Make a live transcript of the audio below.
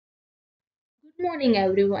Good morning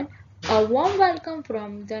everyone. A warm welcome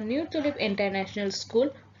from the New Tulip International School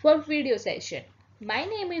for video session. My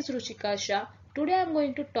name is Ruchika Shah. Today I am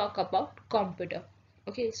going to talk about computer.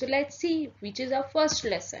 Okay, so let's see which is our first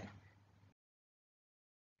lesson.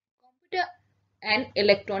 Computer and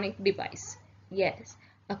electronic device. Yes,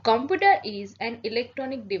 a computer is an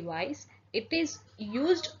electronic device. It is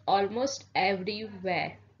used almost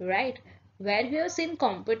everywhere, right? Where you have seen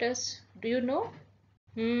computers? Do you know?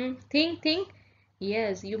 Think.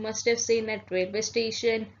 Yes, you must have seen at railway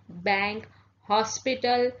station, bank,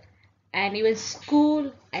 hospital, and even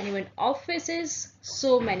school, and even offices,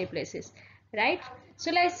 so many places, right?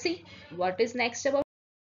 So let's see what is next about.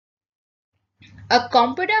 A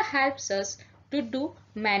computer helps us to do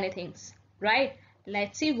many things, right?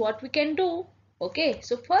 Let's see what we can do. Okay,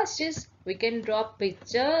 so first is we can draw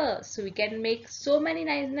pictures. So we can make so many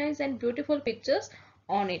nice and beautiful pictures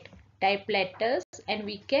on it. Type letters and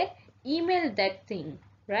we can email that thing,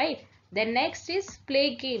 right? Then next is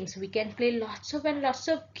play games. We can play lots of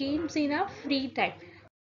games in our free time.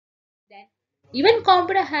 Then even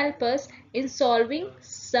computer help us in solving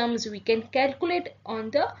sums. We can calculate on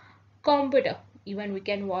the computer. Even we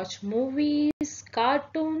can watch movies,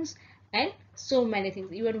 cartoons and so many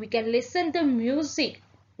things. Even we can listen to music.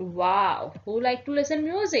 Wow, who like to listen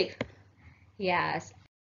music? Yes.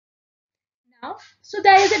 Now, so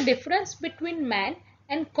there is a difference between man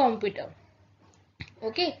and computer.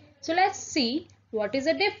 Okay, so let's see what is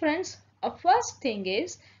the difference. A first thing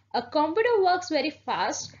is a computer works very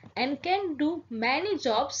fast and can do many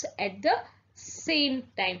jobs at the same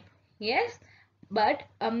time. Yes, but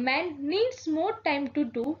a man needs more time to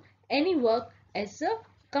do any work as a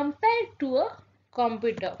compared to a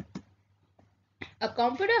computer. A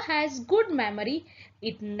computer has good memory.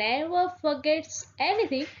 It never forgets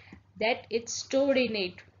anything that it's stored in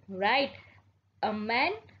it, right? A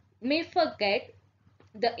man may forget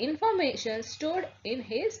the information stored in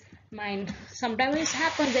his mind. Sometimes it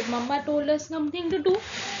happens that mama told us something to do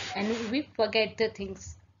and we forget the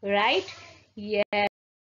things, right? Yeah.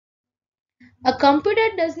 A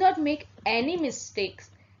computer does not make any mistakes,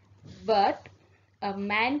 but a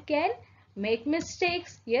man can make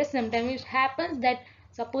mistakes. Yes, sometimes it happens that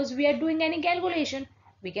suppose we are doing any calculation,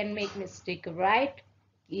 we can make mistake, right?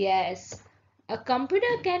 Yes. A computer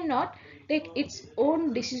cannot take its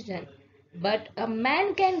own decision, but a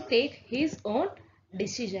man can take his own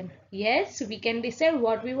decision. Yes, we can decide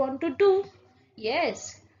what we want to do.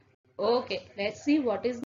 Yes. Okay, let's see what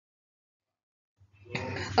is.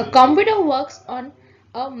 A computer works on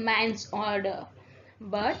a man's order,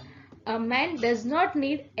 but a man does not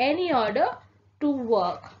need any order to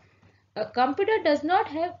work. A computer does not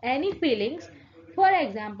have any feelings. For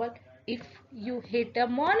example, if you hit a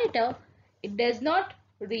monitor, it does not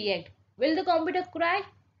react. Will the computer cry?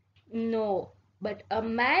 No, but a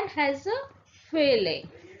man has a feeling.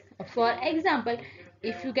 For example,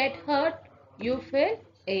 if you get hurt, you feel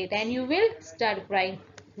it and you will start crying,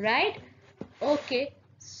 right? Okay,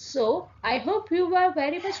 so I hope you were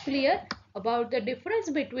very much clear about the difference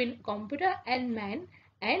between computer and man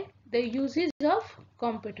and the uses of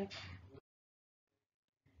computer.